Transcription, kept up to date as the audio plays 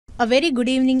A very good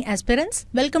evening, aspirants.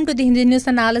 Welcome to the Hindi News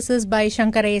Analysis by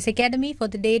Shankar IAS Academy for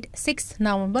the date 6th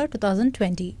November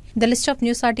 2020. The list of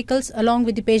news articles along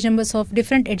with the page numbers of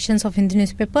different editions of Hindi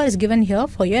newspaper is given here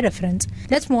for your reference.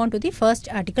 Let's move on to the first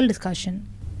article discussion.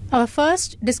 Our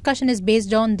first discussion is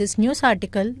based on this news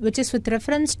article, which is with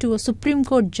reference to a Supreme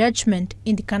Court judgment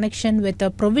in the connection with a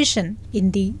provision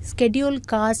in the Scheduled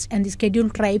Caste and the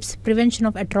Scheduled Tribes Prevention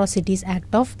of Atrocities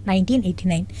Act of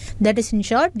 1989. That is, in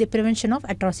short, the Prevention of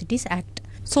Atrocities Act.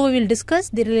 So we will discuss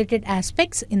the related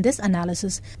aspects in this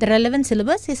analysis. The relevant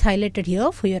syllabus is highlighted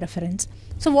here for your reference.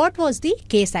 So what was the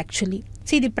case actually?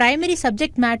 See, the primary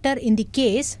subject matter in the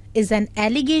case is an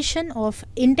allegation of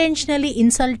intentionally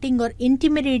insulting or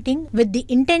intimidating with the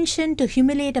intention to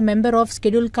humiliate a member of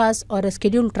scheduled caste or a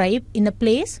scheduled tribe in a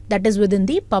place that is within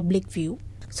the public view.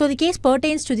 So the case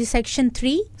pertains to the section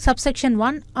 3, subsection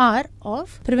 1R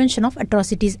of Prevention of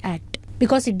Atrocities Act,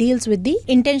 because it deals with the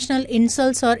intentional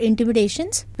insults or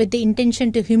intimidations with the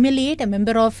intention to humiliate a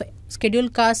member of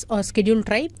scheduled caste or scheduled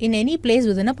tribe in any place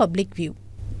within a public view.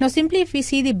 Now simply if we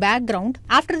see the background,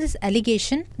 after this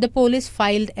allegation, the police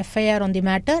filed FIR on the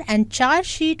matter and charge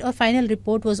sheet or final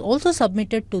report was also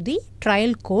submitted to the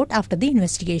trial court after the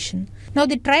investigation. Now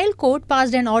the trial court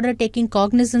passed an order taking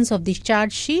cognizance of the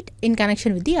charge sheet in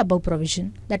connection with the above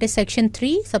provision, that is section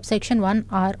 3 subsection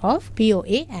 1R of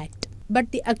POA Act.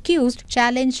 But the accused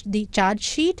challenged the charge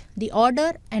sheet, the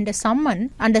order and a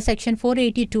summon under section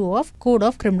 482 of Code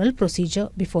of Criminal Procedure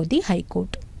before the High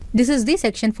Court. This is the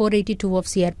section 482 of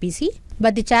CRPC,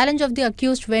 but the challenge of the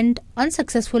accused went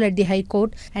unsuccessful at the High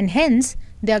Court and hence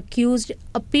the accused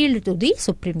appealed to the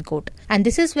Supreme Court. And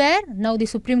this is where now the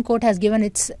Supreme Court has given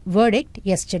its verdict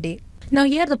yesterday. Now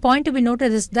here the point to be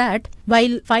noted is that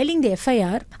while filing the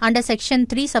FIR under section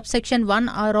 3 subsection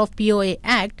 1R of POA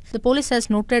Act, the police has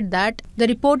noted that the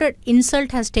reported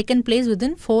insult has taken place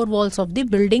within 4 walls of the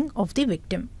building of the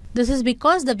victim. This is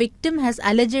because the victim has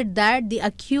alleged that the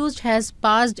accused has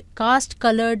passed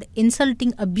caste-colored,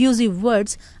 insulting, abusive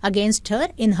words against her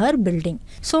in her building.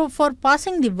 So for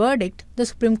passing the verdict, the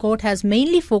Supreme Court has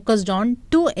mainly focused on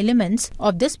 2 elements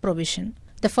of this provision.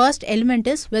 The first element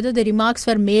is whether the remarks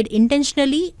were made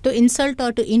intentionally to insult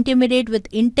or to intimidate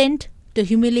with intent to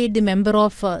humiliate the member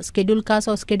of scheduled caste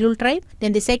or scheduled tribe.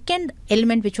 Then the second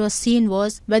element which was seen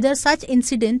was whether such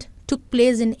incident took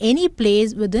place in any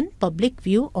place within public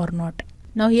view or not.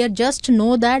 Now here just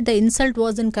know that the insult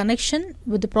was in connection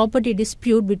with the property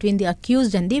dispute between the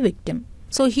accused and the victim.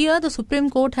 So here the Supreme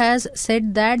Court has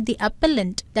said that the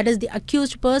appellant, that is the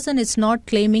accused person, is not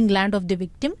claiming land of the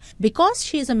victim because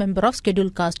she is a member of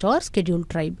scheduled caste or scheduled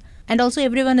tribe. And also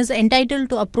everyone is entitled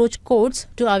to approach courts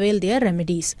to avail their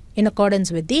remedies in accordance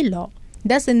with the law.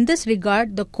 Thus, in this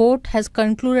regard, the court has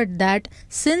concluded that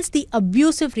since the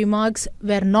abusive remarks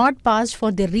were not passed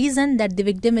for the reason that the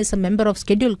victim is a member of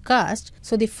scheduled caste,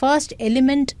 so the first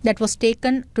element that was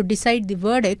taken to decide the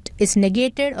verdict is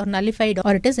negated or nullified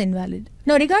or it is invalid.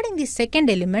 Now, regarding the second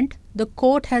element, the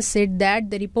court has said that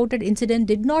the reported incident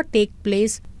did not take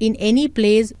place in any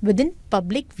place within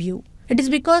public view. It is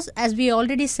because, as we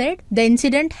already said, the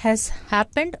incident has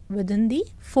happened within the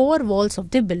 4 walls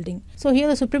of the building. So here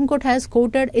the Supreme Court has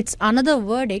quoted its another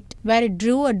verdict where it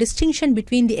drew a distinction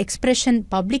between the expression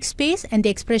public space and the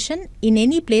expression in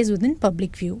any place within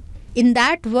public view. In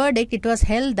that verdict, it was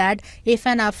held that if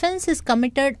an offence is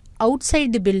committed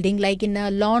outside the building, like in a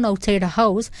lawn outside a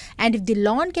house, and if the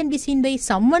lawn can be seen by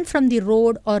someone from the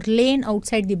road or lane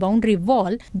outside the boundary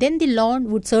wall, then the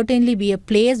lawn would certainly be a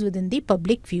place within the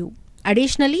public view.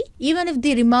 Additionally, even if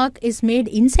the remark is made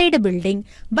inside a building,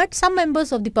 but some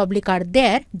members of the public are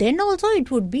there, then also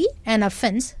it would be an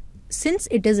offence since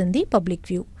it is in the public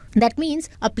view. That means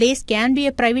a place can be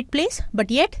a private place,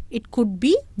 but yet it could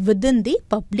be within the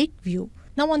public view.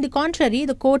 Now, on the contrary,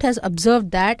 the court has observed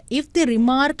that if the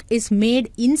remark is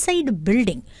made inside a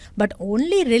building, but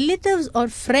only relatives or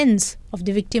friends of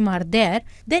the victim are there,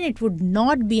 then it would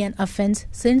not be an offence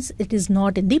since it is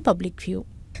not in the public view.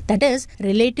 That is,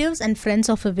 relatives and friends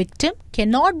of a victim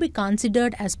cannot be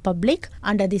considered as public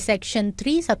under the section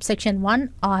 3 subsection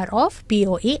 1R of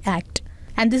POA Act.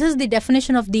 And this is the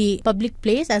definition of the public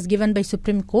place as given by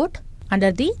Supreme Court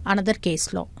under the another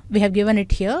case law. We have given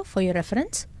it here for your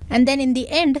reference. And then in the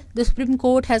end, the Supreme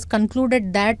Court has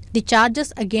concluded that the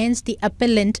charges against the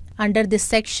appellant under this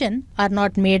section are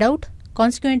not made out.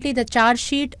 Consequently, the charge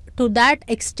sheet to that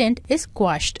extent is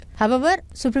quashed. However,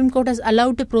 Supreme Court has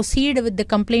allowed to proceed with the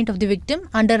complaint of the victim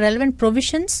under relevant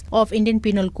provisions of Indian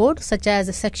Penal Code such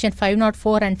as section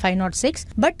 504 and 506,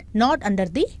 but not under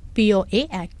the POA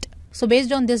Act. So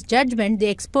based on this judgment, the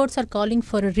experts are calling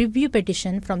for a review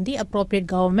petition from the appropriate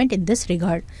government in this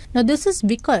regard. Now this is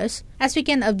because, as we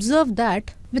can observe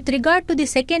that, with regard to the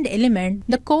second element,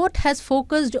 the court has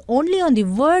focused only on the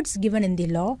words given in the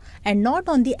law and not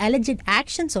on the alleged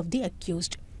actions of the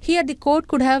accused. Here the court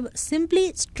could have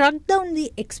simply struck down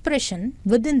the expression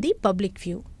within the public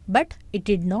view, but it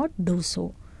did not do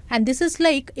so. And this is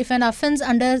like if an offence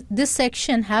under this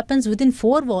section happens within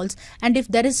four walls and if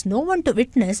there is no one to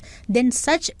witness, then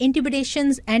such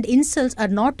intimidations and insults are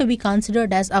not to be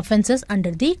considered as offences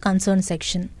under the concerned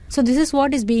section. So this is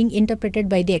what is being interpreted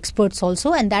by the experts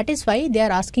also, and that is why they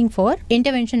are asking for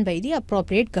intervention by the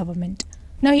appropriate government.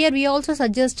 Now here we also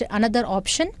suggest another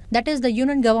option, that is the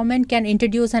union government can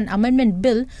introduce an amendment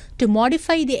bill to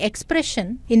modify the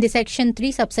expression in the section 3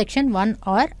 subsection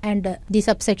 1R and the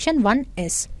subsection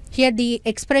 1S. Here the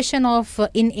expression of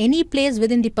in any place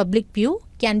within the public view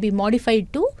can be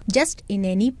modified to just in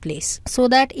any place, so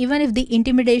that even if the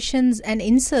intimidations and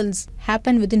insults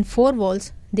happen within four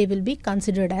walls, they will be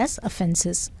considered as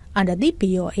offences under the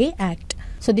POA Act.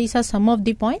 So these are some of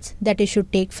the points that you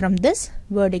should take from this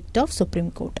verdict of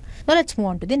Supreme Court. Now let's move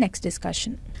on to the next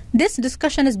discussion. This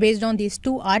discussion is based on these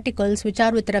two articles which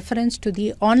are with reference to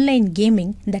the online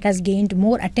gaming that has gained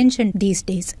more attention these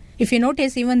days. If you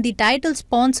notice, even the title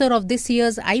sponsor of this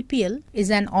year's IPL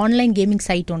is an online gaming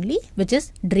site only, which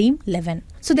is Dream 11.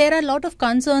 So there are a lot of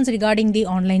concerns regarding the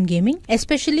online gaming,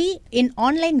 especially in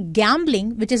online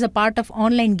gambling, which is a part of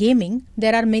online gaming.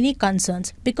 There are many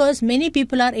concerns because many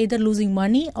people are either losing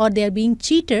money or they are being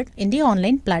cheated in the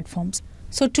online platforms.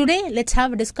 So today, let's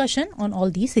have a discussion on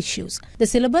all these issues. The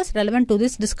syllabus relevant to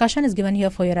this discussion is given here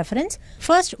for your reference.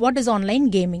 First, what is online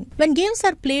gaming? When games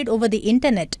are played over the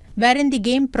internet, wherein the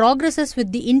game progresses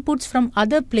with the inputs from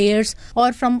other players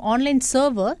or from online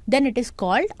server, then it is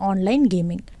called online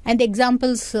gaming. And the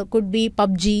examples could be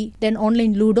PUBG, then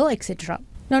online Ludo, etc.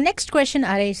 Now next question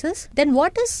arises, then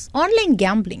what is online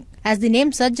gambling? As the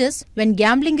name suggests, when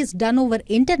gambling is done over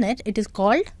internet, it is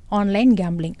called online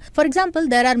gambling. For example,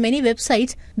 there are many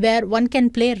websites where one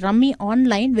can play rummy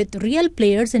online with real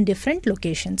players in different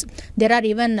locations. There are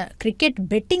even cricket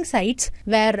betting sites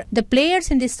where the players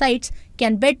in these sites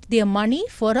can bet their money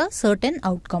for a certain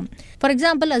outcome. For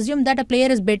example, assume that a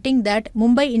player is betting that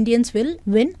Mumbai Indians will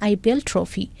win IPL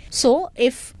trophy. So,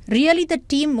 if really the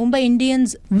team Mumbai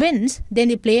Indians wins, then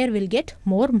the player will get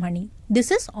more money. This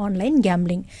is online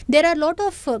gambling. There are a lot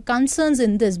of concerns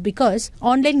in this because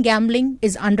online gambling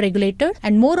is unregulated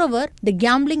and moreover the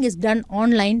gambling is done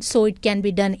online, so it can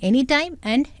be done anytime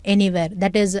and anywhere.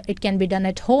 That is, it can be done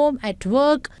at home, at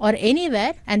work or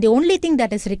anywhere, and the only thing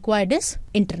that is required is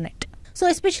internet. So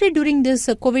especially during this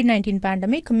COVID-19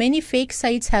 pandemic, many fake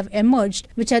sites have emerged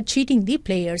which are cheating the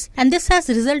players, and this has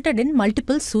resulted in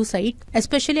multiple suicides,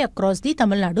 especially across the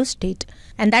Tamil Nadu state.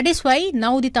 And that is why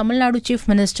now the Tamil Nadu Chief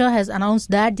Minister has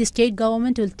announced that the state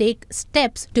government will take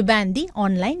steps to ban the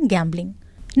online gambling.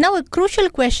 Now a crucial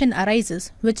question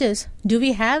arises, which is, do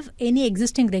we have any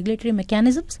existing regulatory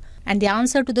mechanisms? And the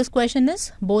answer to this question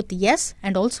is both yes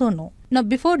and also no. Now,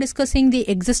 before discussing the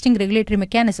existing regulatory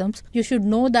mechanisms, you should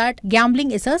know that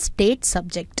gambling is a state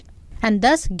subject. And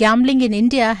thus, gambling in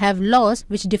India have laws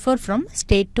which differ from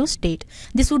state to state.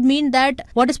 This would mean that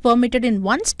what is permitted in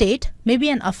one state may be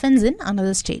an offence in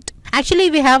another state. Actually,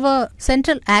 we have a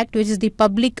central act which is the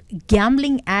Public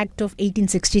Gambling Act of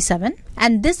 1867,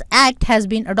 and this act has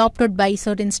been adopted by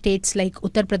certain states like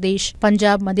Uttar Pradesh,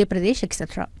 Punjab, Madhya Pradesh,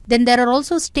 etc. Then there are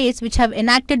also states which have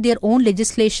enacted their own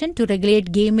legislation to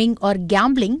regulate gaming or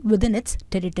gambling within its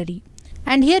territory.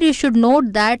 And here you should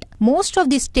note that most of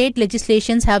the state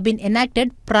legislations have been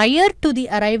enacted prior to the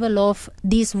arrival of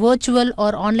these virtual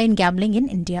or online gambling in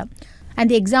India. And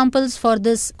the examples for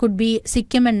this could be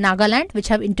Sikkim and Nagaland, which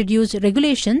have introduced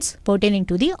regulations pertaining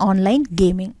to the online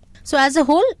gaming. So as a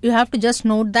whole, you have to just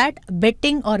note that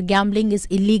betting or gambling is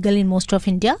illegal in most of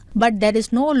India, but there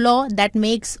is no law that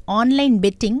makes online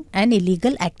betting an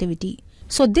illegal activity.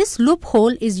 So this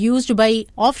loophole is used by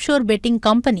offshore betting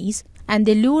companies, and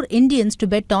they lure Indians to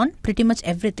bet on pretty much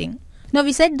everything. Now,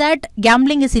 we said that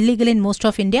gambling is illegal in most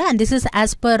of India, and this is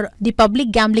as per the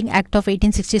Public Gambling Act of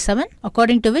 1867,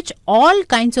 according to which all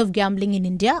kinds of gambling in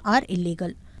India are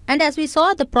illegal. And as we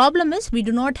saw, the problem is we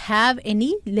do not have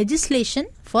any legislation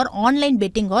for online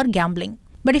betting or gambling.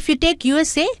 But if you take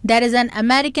USA, there is an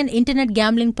American Internet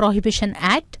Gambling Prohibition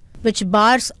Act which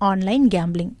bars online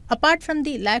gambling. Apart from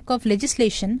the lack of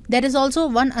legislation, there is also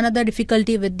another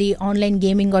difficulty with the online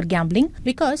gaming or gambling,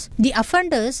 because the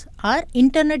offenders are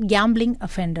internet gambling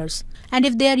offenders. And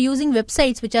if they are using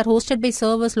websites which are hosted by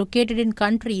servers located in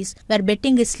countries where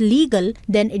betting is legal,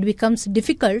 then it becomes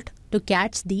difficult to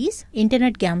catch these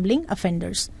internet gambling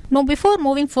offenders. Now, before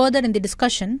moving further in the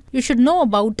discussion, you should know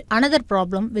about another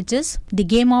problem, which is the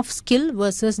game of skill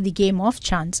versus the game of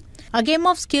chance. A game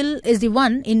of skill is the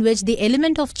one in which the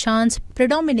element of chance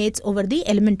predominates over the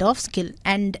element of skill,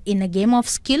 and in a game of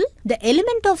skill, the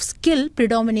element of skill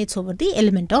predominates over the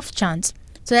element of chance.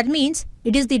 So that means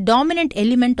it is the dominant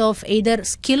element of either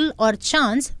skill or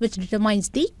chance which determines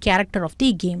the character of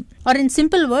the game. Or in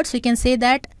simple words, we can say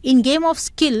that in game of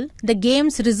skill, the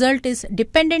game's result is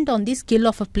dependent on the skill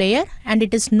of a player and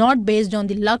it is not based on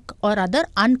the luck or other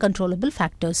uncontrollable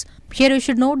factors. Here you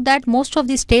should note that most of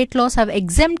the state laws have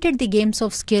exempted the games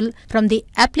of skill from the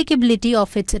applicability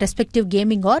of its respective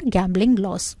gaming or gambling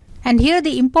laws. And here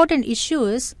the important issue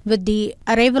is with the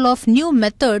arrival of new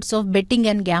methods of betting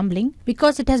and gambling,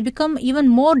 because it has become even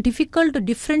more difficult to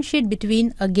differentiate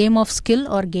between a game of skill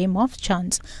or game of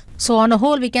chance. So on a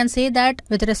whole, we can say that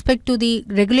with respect to the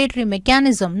regulatory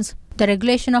mechanisms, the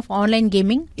regulation of online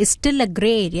gaming is still a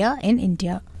grey area in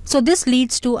India. So this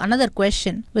leads to another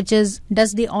question, which is,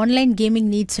 does the online gaming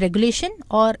needs regulation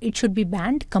or it should be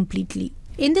banned completely?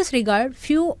 In this regard,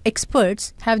 few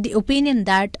experts have the opinion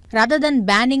that rather than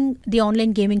banning the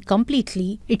online gaming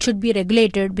completely, it should be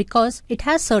regulated because it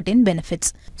has certain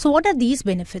benefits. So what are these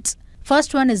benefits?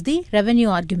 First one is the revenue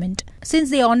argument. Since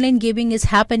the online gaming is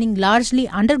happening largely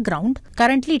underground,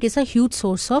 currently it is a huge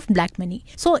source of black money.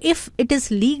 So if it is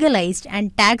legalized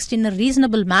and taxed in a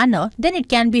reasonable manner, then it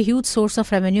can be a huge source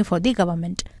of revenue for the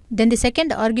government. Then the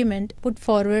second argument put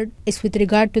forward is with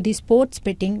regard to the sports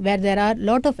betting, where there are a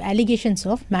lot of allegations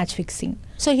of match fixing.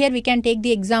 So here we can take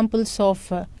the examples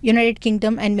of United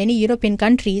Kingdom and many European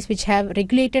countries which have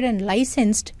regulated and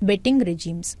licensed betting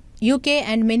regimes. UK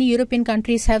and many European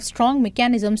countries have strong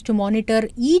mechanisms to monitor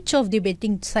each of the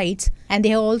betting sites, and they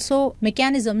have also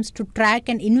mechanisms to track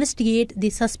and investigate the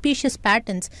suspicious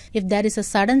patterns if there is a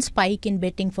sudden spike in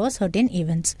betting for certain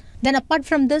events. Then apart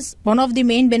from this, one of the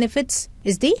main benefits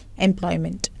is the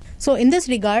employment. So in this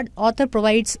regard, author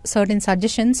provides certain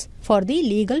suggestions for the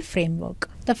legal framework.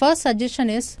 The first suggestion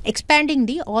is expanding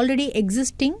the already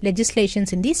existing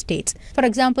legislations in the states. For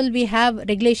example, we have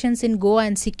regulations in Goa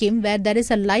and Sikkim where there is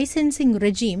a licensing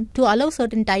regime to allow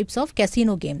certain types of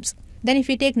casino games. Then if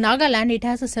we take Nagaland, it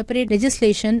has a separate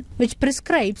legislation which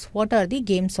prescribes what are the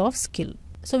games of skill.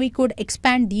 So we could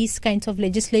expand these kinds of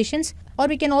legislations, or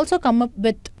we can also come up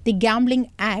with the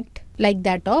Gambling Act like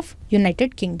that of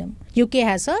United Kingdom. UK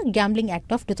has a Gambling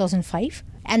Act of 2005,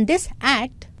 and this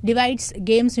act divides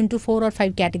games into 4 or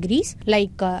 5 categories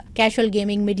like casual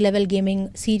gaming, mid-level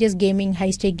gaming, serious gaming,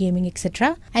 high-stake gaming,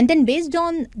 etc. And then based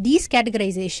on these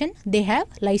categorization, they have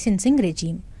licensing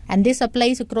regime. And this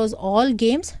applies across all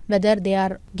games, whether they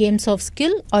are games of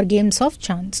skill or games of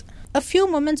chance. A few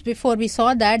moments before, we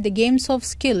saw that the games of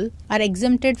skill are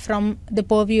exempted from the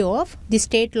purview of the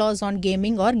state laws on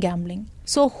gaming or gambling.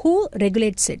 So who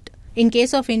regulates it? In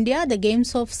case of India, the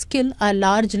games of skill are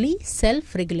largely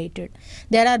self-regulated.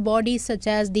 There are bodies such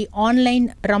as the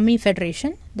Online Rummy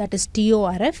Federation, that is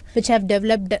TORF, which have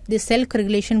developed the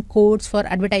self-regulation codes for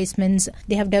advertisements.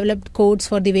 They have developed codes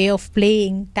for the way of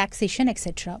playing, taxation,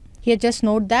 etc. Here just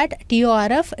note that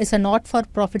TORF is a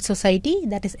not-for-profit society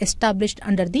that is established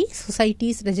under the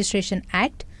Societies Registration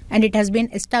Act, and it has been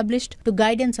established to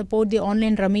guide and support the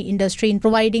online rummy industry in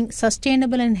providing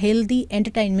sustainable and healthy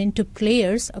entertainment to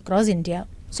players across India.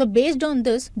 So based on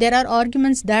this, there are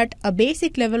arguments that a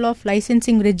basic level of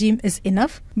licensing regime is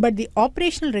enough, but the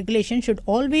operational regulation should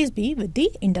always be with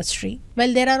the industry.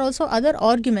 Well, there are also other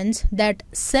arguments that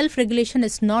self-regulation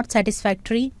is not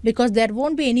satisfactory because there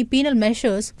won't be any penal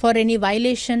measures for any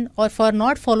violation or for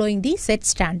not following the set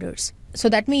standards. So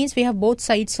that means we have both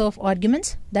sides of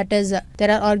arguments. That is,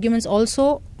 there are arguments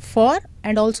also for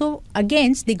and also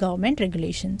against the government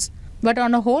regulations. But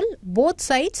on a whole, both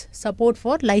sides support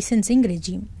for licensing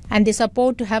regime, and they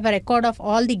support to have a record of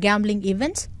all the gambling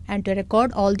events and to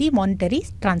record all the monetary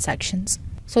transactions.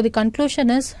 So the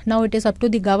conclusion is, now it is up to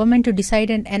the government to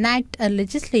decide and enact a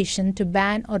legislation to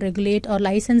ban or regulate or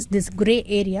license this grey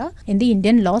area in the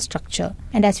Indian law structure.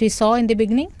 And as we saw in the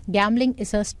beginning, gambling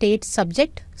is a state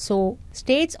subject. So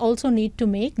states also need to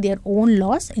make their own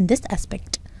laws in this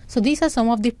aspect. So these are some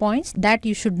of the points that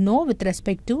you should know with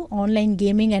respect to online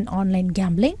gaming and online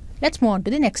gambling. Let's move on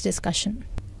to the next discussion.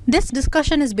 This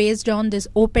discussion is based on this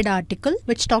OPED article,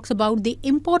 which talks about the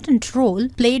important role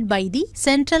played by the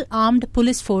Central Armed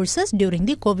Police Forces during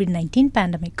the COVID-19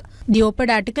 pandemic. The OPED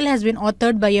article has been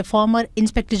authored by a former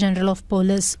Inspector General of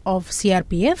Police of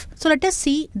CRPF. So let us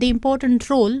see the important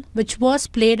role which was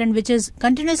played and which is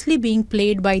continuously being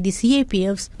played by the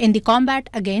CAPFs in the combat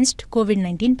against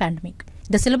COVID-19 pandemic.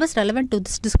 The syllabus relevant to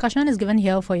this discussion is given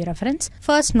here for your reference.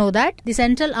 First, know that the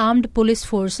Central Armed Police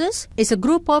Forces is a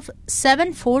group of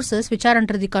 7 forces which are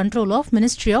under the control of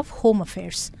Ministry of Home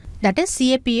Affairs. That is,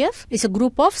 CAPF is a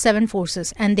group of 7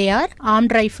 forces, and they are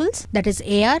Armed Rifles, that is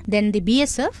AR, then the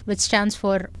BSF, which stands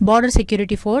for Border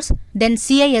Security Force, then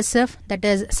CISF, that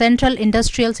is Central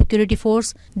Industrial Security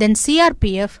Force, then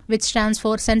CRPF, which stands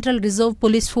for Central Reserve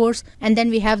Police Force, and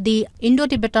then we have the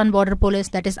Indo-Tibetan Border Police,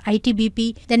 that is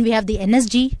ITBP, then we have the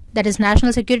NSG, that is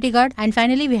National Security Guard, and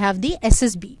finally we have the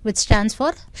SSB, which stands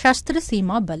for Shastra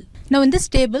Seema Bal. Now in this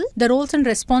table, the roles and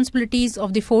responsibilities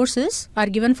of the forces are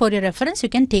given for your reference. You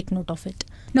can take note of it.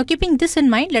 Now keeping this in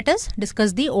mind, let us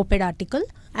discuss the OPED article.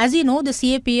 As you know, the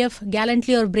CAPF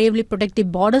gallantly or bravely protect the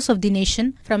borders of the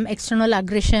nation from external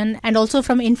aggression and also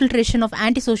from infiltration of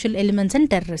antisocial elements and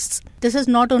terrorists. This is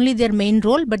not only their main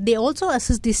role, but they also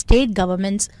assist the state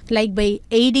governments, like by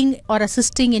aiding or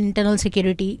assisting in internal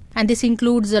security, and this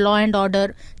includes the law and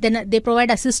order. Then they provide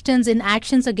assistance in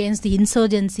actions against the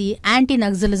insurgency,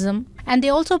 anti-Naxalism, and they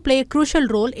also play a crucial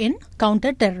role in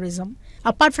counter-terrorism.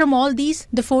 Apart from all these,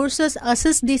 the forces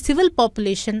assist the civil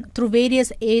population through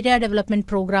various area development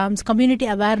programs, community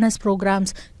awareness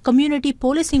programs, community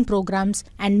policing programs,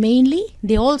 and mainly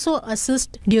they also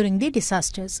assist during the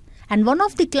disasters. And one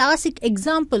of the classic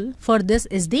example for this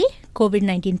is the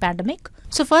COVID-19 pandemic.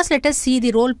 So first let us see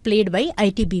the role played by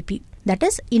ITBP. That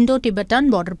is Indo-Tibetan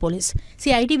Border Police.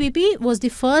 See, ITBP was the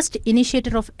first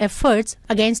initiator of efforts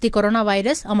against the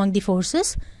coronavirus among the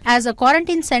forces, as a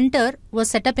quarantine center was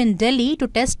set up in Delhi to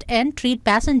test and treat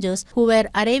passengers who were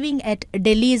arriving at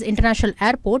Delhi's international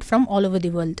airport from all over the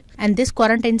world. And this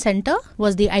quarantine center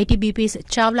was the ITBP's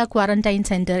Chawla Quarantine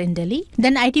Center in Delhi.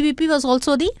 Then ITBP was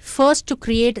also the first to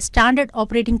create standard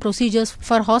operating procedures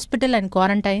for hospital and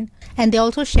quarantine, and they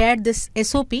also shared this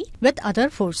SOP with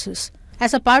other forces.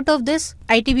 As a part of this,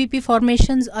 ITBP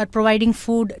formations are providing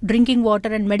food, drinking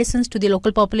water and medicines to the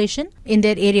local population in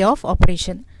their area of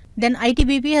operation. Then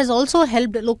ITBP has also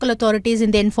helped local authorities in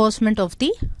the enforcement of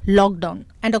the lockdown.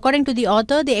 And according to the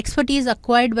author, the expertise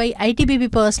acquired by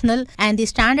ITBP personnel and the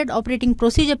standard operating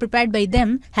procedure prepared by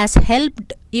them has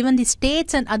helped even the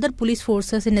states and other police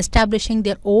forces in establishing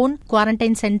their own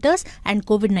quarantine centers and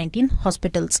COVID-19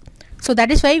 hospitals. So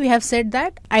that is why we have said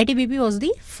that ITBP was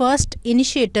the first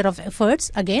initiator of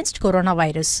efforts against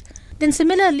coronavirus. Then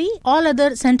similarly, all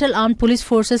other Central Armed Police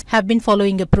Forces have been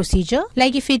following a procedure.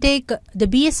 Like if we take the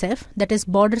BSF, that is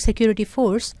Border Security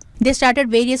Force, they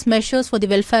started various measures for the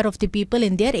welfare of the people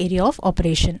in their area of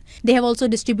operation. They have also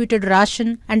distributed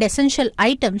ration and essential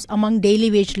items among daily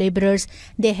wage laborers.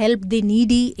 They helped the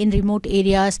needy in remote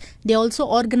areas. They also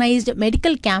organized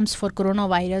medical camps for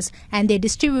coronavirus, and they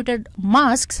distributed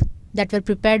masks that were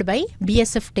prepared by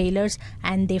BSF tailors,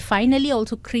 and they finally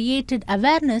also created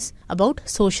awareness about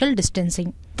social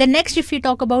distancing. Then next, if we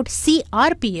talk about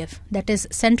CRPF, that is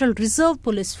Central Reserve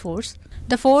Police Force,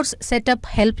 the force set up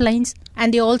helplines,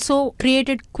 and they also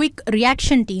created quick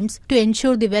reaction teams to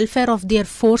ensure the welfare of their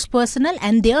force personnel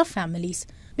and their families.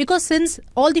 Because since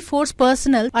all the force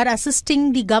personnel are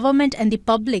assisting the government and the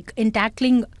public in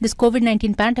tackling this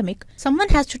COVID-19 pandemic, someone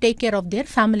has to take care of their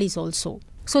families also.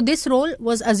 So this role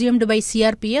was assumed by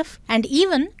CRPF, and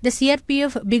even the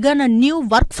CRPF began a new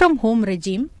work from home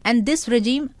regime, and this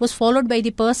regime was followed by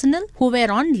the personnel who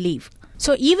were on leave.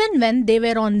 So even when they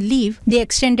were on leave, they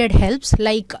extended helps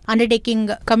like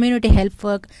undertaking community help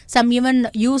work. Some even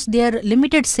used their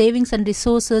limited savings and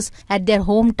resources at their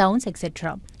hometowns,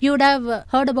 etc. You would have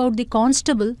heard about the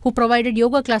constable who provided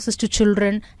yoga classes to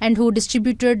children and who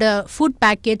distributed food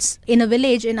packets in a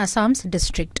village in Assam's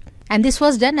district. And this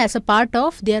was done as a part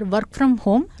of their work from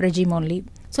home regime only.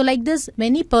 So like this,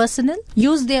 many personnel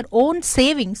use their own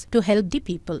savings to help the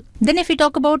people. Then if we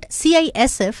talk about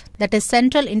CISF, that is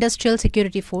Central Industrial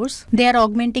Security Force, they are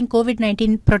augmenting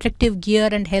COVID-19 protective gear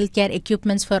and healthcare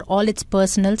equipments for all its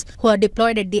personnels who are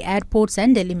deployed at the airports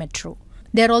and Delhi Metro.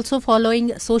 They are also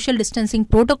following social distancing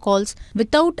protocols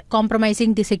without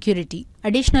compromising the security.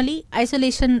 Additionally,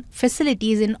 isolation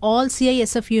facilities in all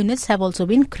CISF units have also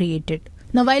been created.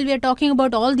 Now, while we are talking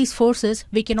about all these forces,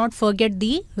 we cannot forget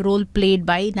the role played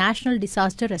by National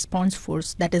Disaster Response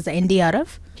Force, that is the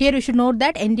NDRF. Here you should note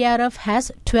that NDRF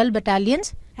has 12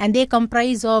 battalions and they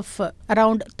comprise of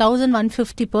around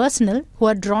 1,150 personnel who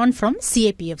are drawn from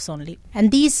CAPFs only. And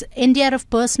these NDRF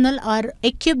personnel are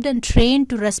equipped and trained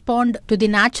to respond to the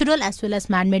natural as well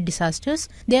as man-made disasters.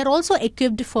 They are also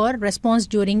equipped for response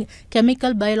during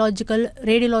chemical, biological,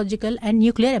 radiological and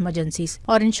nuclear emergencies,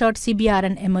 or in short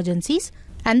CBRN emergencies.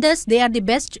 and thus they are the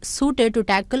best suited to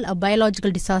tackle a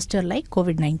biological disaster like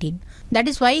COVID-19. That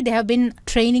is why they have been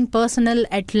training personnel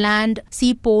at land,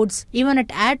 seaports, even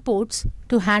at airports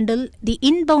to handle the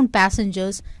inbound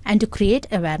passengers and to create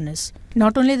awareness.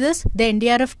 Not only this, the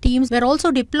NDRF teams were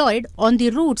also deployed on the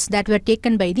routes that were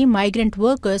taken by the migrant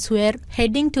workers who were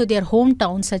heading to their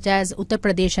hometowns such as Uttar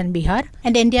Pradesh and Bihar.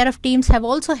 And NDRF teams have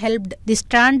also helped the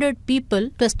stranded people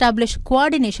to establish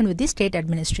coordination with the state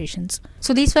administrations.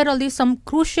 So these were all some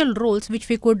crucial roles which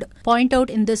we could point out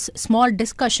in this small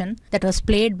discussion that was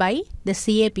played by the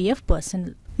CAPF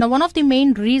personnel. Now, one of the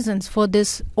main reasons for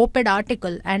this OPED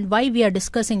article and why we are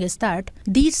discussing is that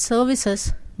these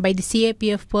services by the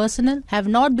CAPF personnel have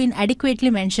not been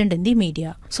adequately mentioned in the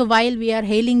media. So while we are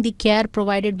hailing the care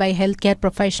provided by healthcare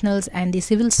professionals and the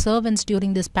civil servants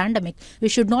during this pandemic, we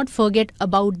should not forget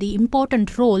about the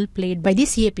important role played by the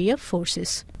CAPF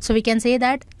forces. So we can say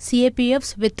that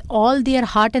CAPFs with all their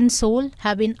heart and soul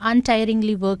have been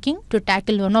untiringly working to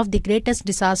tackle one of the greatest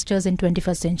disasters in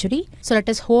 21st century. So let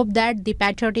us hope that the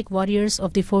patriotic warriors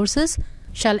of the forces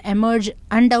shall emerge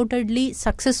undoubtedly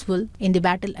successful in the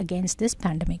battle against this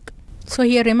pandemic. So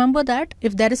here remember that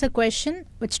if there is a question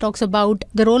which talks about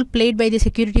the role played by the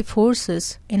security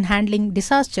forces in handling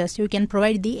disasters, you can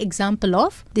provide the example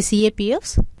of the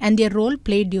CAPFs and their role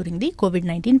played during the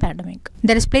COVID-19 pandemic.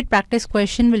 The split practice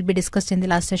question will be discussed in the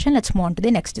last session. Let's move on to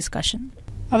the next discussion.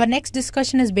 Our next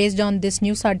discussion is based on this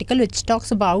news article which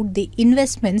talks about the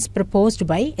investments proposed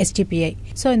by STPI.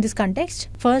 So in this context,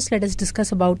 first let us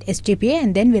discuss about STPI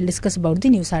and then we'll discuss about the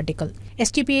news article.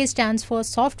 STPI stands for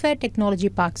Software Technology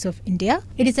Parks of India.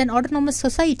 It is an autonomous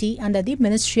society under the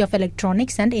Ministry of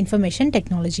Electronics and Information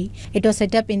Technology. It was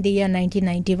set up in the year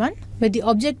 1991 with the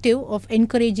objective of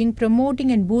encouraging,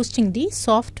 promoting and boosting the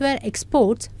software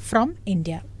exports from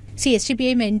India. See,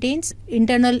 STPI maintains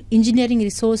internal engineering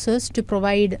resources to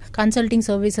provide consulting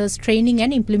services, training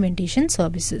and implementation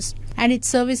services. And its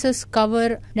services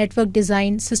cover network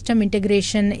design, system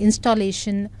integration,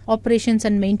 installation, operations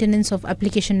and maintenance of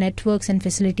application networks and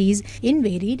facilities in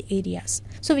varied areas.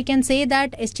 So we can say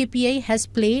that STPI has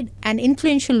played an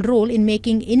influential role in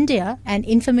making India an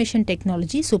information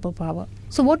technology superpower.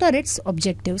 So what are its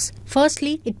objectives?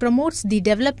 Firstly, it promotes the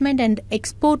development and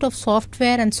export of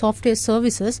software and software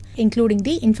services, including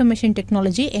the information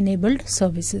technology enabled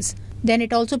services. Then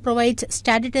it also provides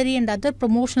statutory and other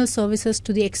promotional services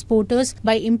to the exporters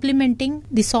by implementing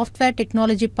the Software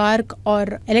Technology Park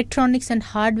or Electronics and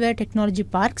Hardware Technology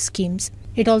Park schemes.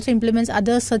 It also implements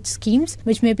other such schemes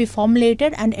which may be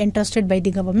formulated and entrusted by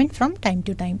the government from time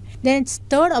to time. Then its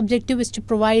third objective is to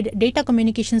provide data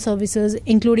communication services,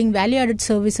 including value-added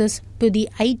services to the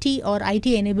IT or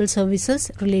IT-enabled services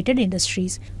related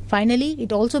industries. Finally,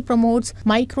 it also promotes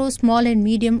micro, small and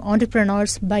medium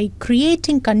entrepreneurs by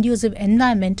creating conducive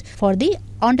environment for the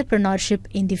entrepreneurship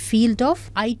in the field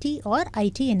of IT or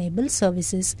IT-enabled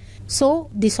services. So,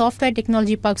 the Software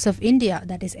Technology Parks of India,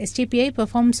 that is STPI,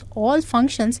 performs all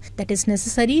functions that is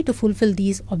necessary to fulfill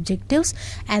these objectives,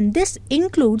 and this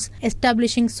includes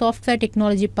establishing software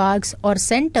technology parks or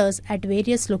centers at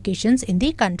various locations in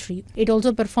the country. It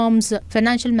also performs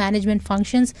financial management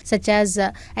functions such as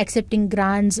accepting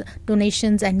grants,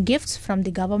 donations and gifts from the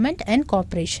government and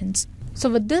corporations. So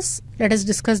with this, let us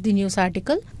discuss the news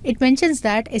article. It mentions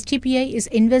that STPI is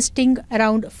investing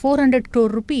around 400 crore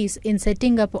rupees in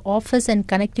setting up office and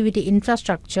connectivity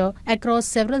infrastructure across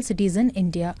several cities in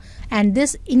India. And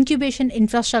this incubation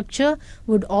infrastructure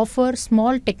would offer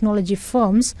small technology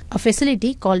firms a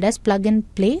facility called as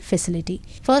plug-and-play facility.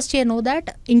 First, you know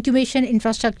that incubation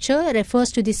infrastructure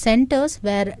refers to the centers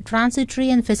where transitory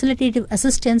and facilitative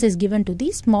assistance is given to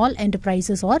the small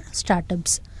enterprises or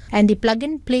startups. And the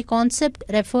plug-and-play concept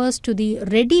refers to the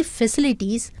ready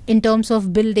facilities in terms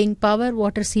of building power,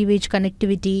 water, sewage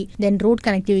connectivity, then road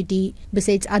connectivity,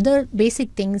 besides other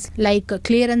basic things like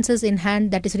clearances in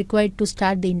hand that is required to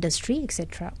start the industry,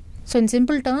 etc. So in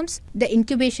simple terms, the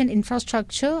incubation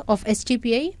infrastructure of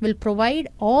STPI will provide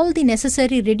all the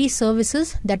necessary ready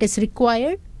services that is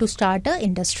required to start an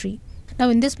industry. Now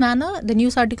in this manner, the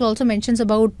news article also mentions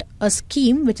about a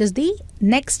scheme which is the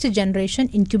Next Generation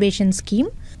Incubation Scheme,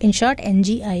 in short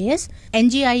NGIS.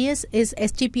 NGIS is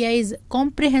STPI's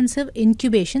comprehensive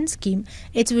incubation scheme.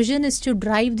 Its vision is to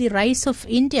drive the rise of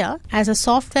India as a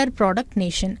software product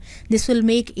nation. This will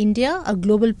make India a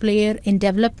global player in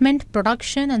development,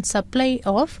 production and supply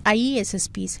of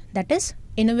IESSPs, that is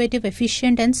innovative,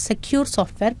 efficient and secure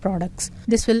software products.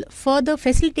 This will further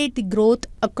facilitate the growth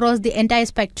across the entire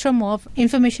spectrum of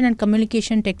information and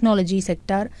communication technology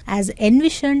sector as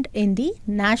envisioned in the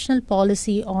National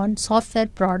Policy on Software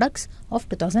Products of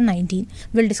 2019.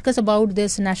 We'll discuss about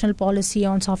this National Policy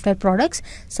on Software Products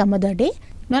some other day.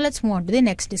 Now let's move on to the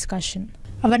next discussion.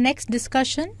 Our next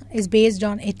discussion is based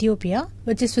on Ethiopia,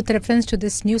 which is with reference to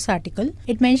this news article.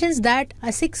 It mentions that a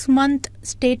 6-month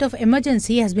state of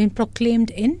emergency has been proclaimed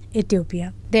in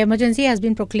Ethiopia. The emergency has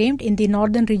been proclaimed in the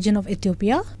northern region of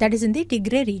Ethiopia, that is in the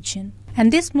Tigray region.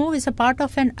 And this move is a part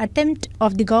of an attempt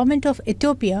of the government of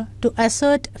Ethiopia to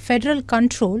assert federal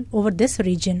control over this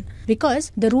region,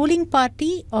 because the ruling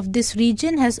party of this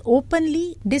region has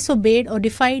openly disobeyed or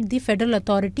defied the federal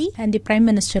authority and the Prime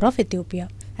Minister of Ethiopia.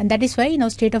 And that is why now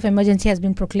state of emergency has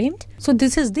been proclaimed. So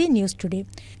this is the news today.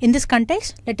 In this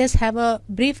context, let us have a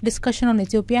brief discussion on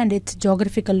Ethiopia and its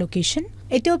geographical location.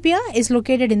 Ethiopia is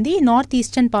located in the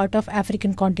northeastern part of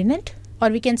African continent, or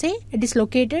we can say it is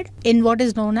located in what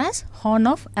is known as Horn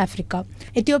of Africa.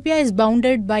 Ethiopia is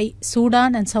bounded by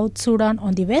Sudan and South Sudan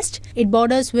on the west. It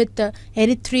borders with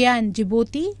Eritrea and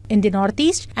Djibouti in the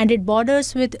northeast, and it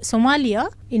borders with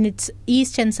Somalia in its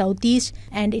east and southeast,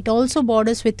 and it also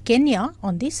borders with Kenya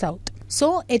on the south.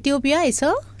 So Ethiopia is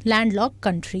a landlocked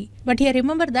country. But here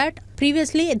remember that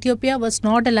previously Ethiopia was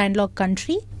not a landlocked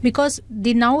country, because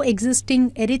the now existing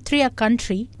Eritrea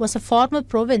country was a former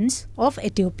province of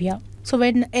Ethiopia. So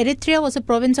when Eritrea was a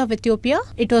province of Ethiopia,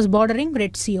 it was bordering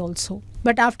Red Sea also.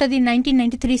 But after the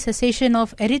 1993 secession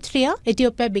of Eritrea,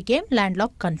 Ethiopia became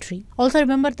landlocked country. Also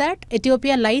remember that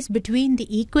Ethiopia lies between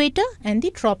the equator and the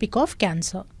Tropic of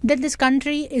Cancer. That this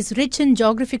country is rich in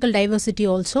geographical diversity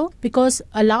also, because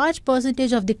a large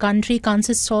percentage of the country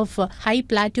consists of high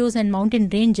plateaus and mountain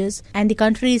ranges, and the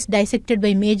country is dissected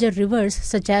by major rivers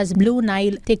such as Blue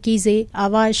Nile, Tekize,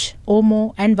 Awash,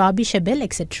 Omo and Wabi Shebel,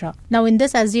 etc. Now in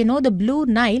this, as you know, the Blue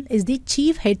Nile is the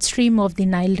chief headstream of the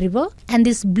Nile River, and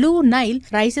this Blue Nile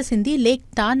rises in the Lake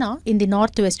Tana in the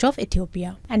northwest of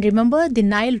Ethiopia. And remember, the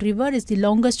Nile River is the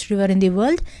longest river in the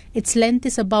world. Its length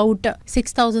is about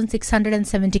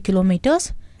 6,670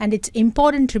 kilometers, and its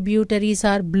important tributaries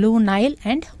are Blue Nile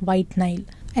and White Nile.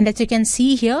 And as you can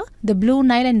see here, the Blue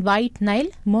Nile and White Nile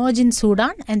merge in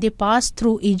Sudan, and they pass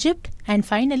through Egypt and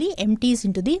finally empties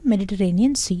into the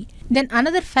Mediterranean Sea. Then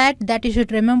another fact that you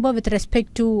should remember with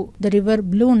respect to the river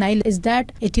Blue Nile is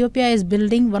that Ethiopia is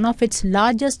building one of its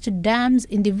largest dams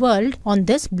in the world on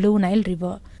this Blue Nile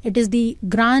River. It is the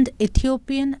Grand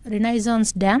Ethiopian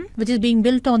Renaissance Dam, which is being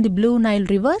built on the Blue Nile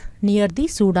River near the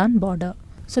Sudan border.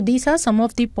 So these are some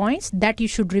of the points that you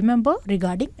should remember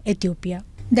regarding Ethiopia.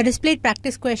 The displayed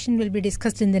practice question will be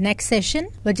discussed in the next session,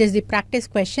 which is the practice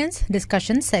questions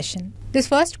discussion session. This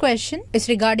first question is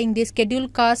regarding the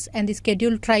Scheduled Castes and the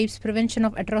Scheduled Tribes Prevention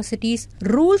of Atrocities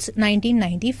Rules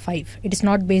 1995. It is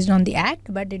not based on the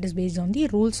Act, but it is based on the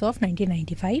rules of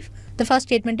 1995. The first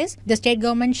statement is, the state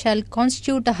government shall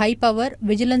constitute a high-power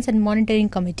vigilance and monitoring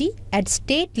committee at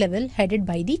state level headed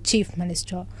by the Chief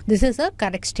Minister. This is a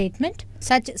correct statement.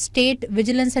 Such state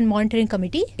vigilance and monitoring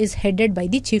committee is headed by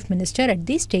the Chief Minister at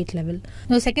the state level.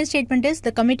 Now, the second statement is,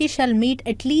 the committee shall meet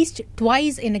at least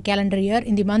twice in a calendar year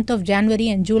in the month of January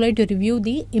and July to review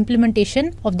the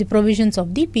implementation of the provisions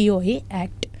of the POA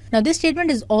Act. Now this statement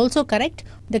is also correct.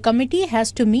 The committee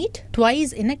has to meet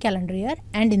twice in a calendar year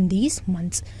and in these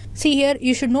months. See here,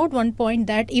 you should note one point,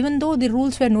 that even though the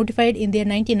rules were notified in the year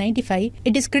 1995,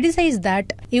 it is criticized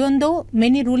that even though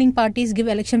many ruling parties give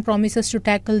election promises to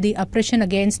tackle the oppression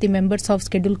against the members of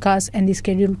scheduled castes and the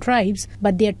scheduled tribes,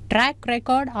 but their track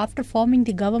record after forming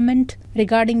the government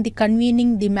regarding the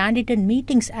convening the mandated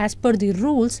meetings as per the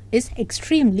rules is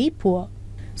extremely poor.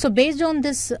 So based on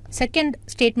this second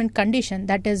statement condition,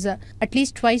 that is at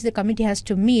least twice the committee has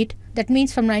to meet, that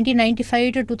means from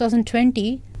 1995 to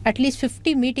 2020, at least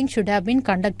 50 meetings should have been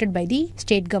conducted by the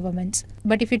state governments.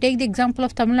 But if you take the example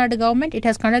of Tamil Nadu government, it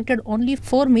has conducted only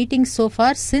 4 meetings so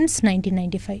far since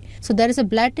 1995. So there is a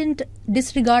blatant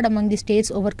disregard among the states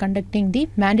over conducting the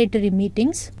mandatory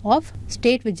meetings of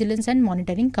state vigilance and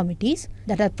monitoring committees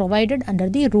that are provided under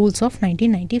the rules of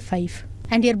 1995.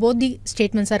 And here both the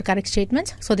statements are correct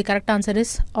statements. So the correct answer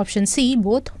is option C,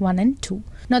 both 1 and 2.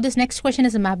 Now this next question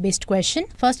is a map-based question.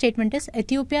 First statement is,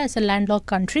 Ethiopia is a landlocked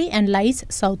country and lies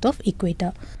south of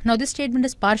equator. Now this statement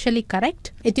is partially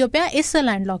correct. Ethiopia is a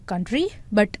landlocked country,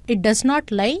 but it does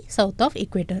not lie south of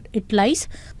equator. It lies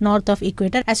north of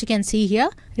equator. As you can see here,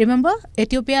 remember,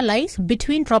 Ethiopia lies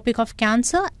between Tropic of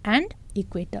Cancer and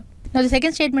equator. Now the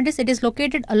second statement is it is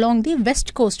located along the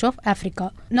west coast of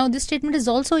Africa. Now this statement is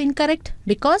also incorrect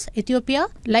because Ethiopia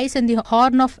lies in the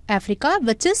Horn of Africa,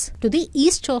 which is to the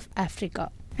east of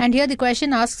Africa. And here the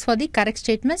question asks for the correct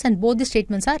statements and both the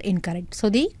statements are incorrect. So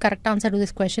the correct answer to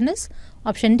this question is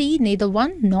option D, neither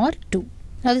 1 nor 2.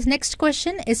 Now this next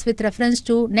question is with reference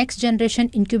to Next Generation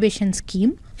Incubation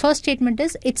Scheme. First statement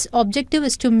is its objective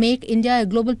is to make India a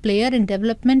global player in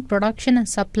development, production and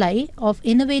supply of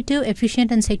innovative,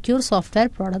 efficient and secure software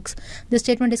products. This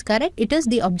statement is correct. It is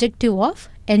the objective of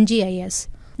NGIS.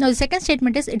 Now the second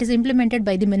statement is it is implemented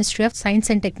by the Ministry of Science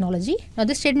and Technology. Now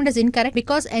this statement is incorrect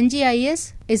because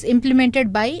NGIS is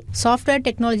implemented by Software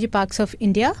Technology Parks of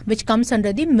India, which comes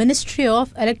under the Ministry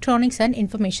of Electronics and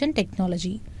Information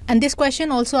Technology. And this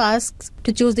question also asks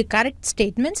to choose the correct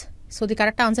statements. So the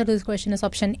correct answer to this question is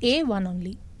option A, 1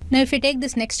 only. Now if we take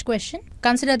this next question,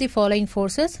 consider the following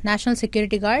forces: National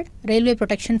Security Guard, Railway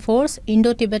Protection Force,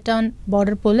 Indo-Tibetan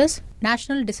Border Police,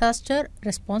 National Disaster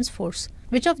Response Force.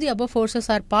 Which of the above forces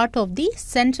are part of the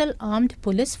Central Armed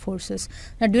Police Forces?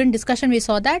 Now during discussion we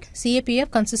saw that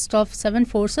CAPF consists of 7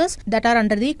 forces that are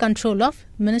under the control of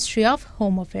Ministry of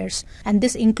Home Affairs. And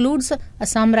this includes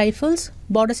Assam Rifles,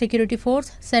 Border Security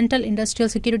Force, Central Industrial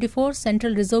Security Force,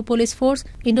 Central Reserve Police Force,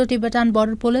 Indo-Tibetan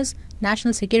Border Police,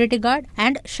 National Security Guard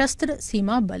and Shastra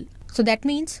Seema Bal. So that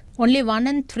means only 1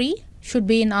 and 3 should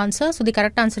be in answer. So the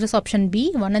correct answer is option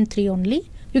B, 1 and 3 only.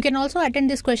 You can also attend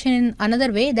this question in another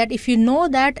way, that if you know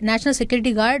that National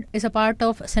Security Guard is a part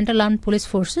of Central Armed Police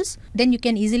Forces, then you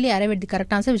can easily arrive at the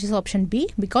correct answer, which is option B,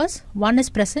 because 1 is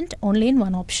present only in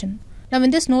one option. Now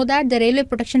in this, know that the Railway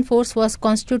Protection Force was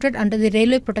constituted under the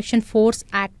Railway Protection Force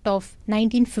Act of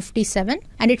 1957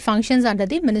 and it functions under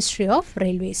the Ministry of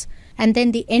Railways. And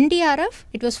then the NDRF,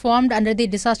 it was formed under the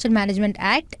Disaster Management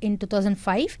Act in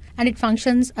 2005 and it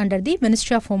functions under the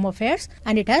Ministry of Home Affairs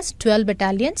and it has 12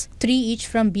 battalions, 3 each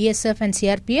from BSF and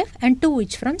CRPF and 2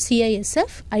 each from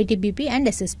CISF, ITBP and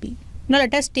SSB. Now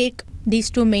let us take these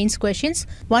 2 mains questions.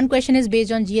 One question is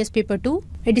based on GS paper 2.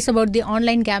 It is about the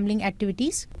online gambling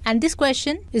activities. And this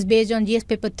question is based on GS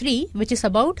paper 3, which is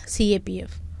about CAPF.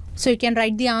 So you can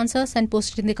write the answers and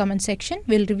post it in the comment section.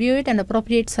 We'll review it and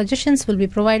appropriate suggestions will be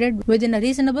provided within a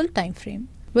reasonable time frame.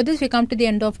 With this, we come to the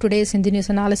end of today's Hindi News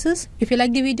Analysis. If you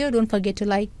like the video, don't forget to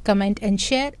like, comment and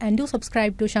share, and do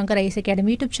subscribe to Shankar IAS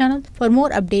Academy YouTube channel for more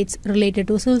updates related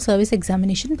to civil service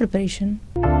examination preparation.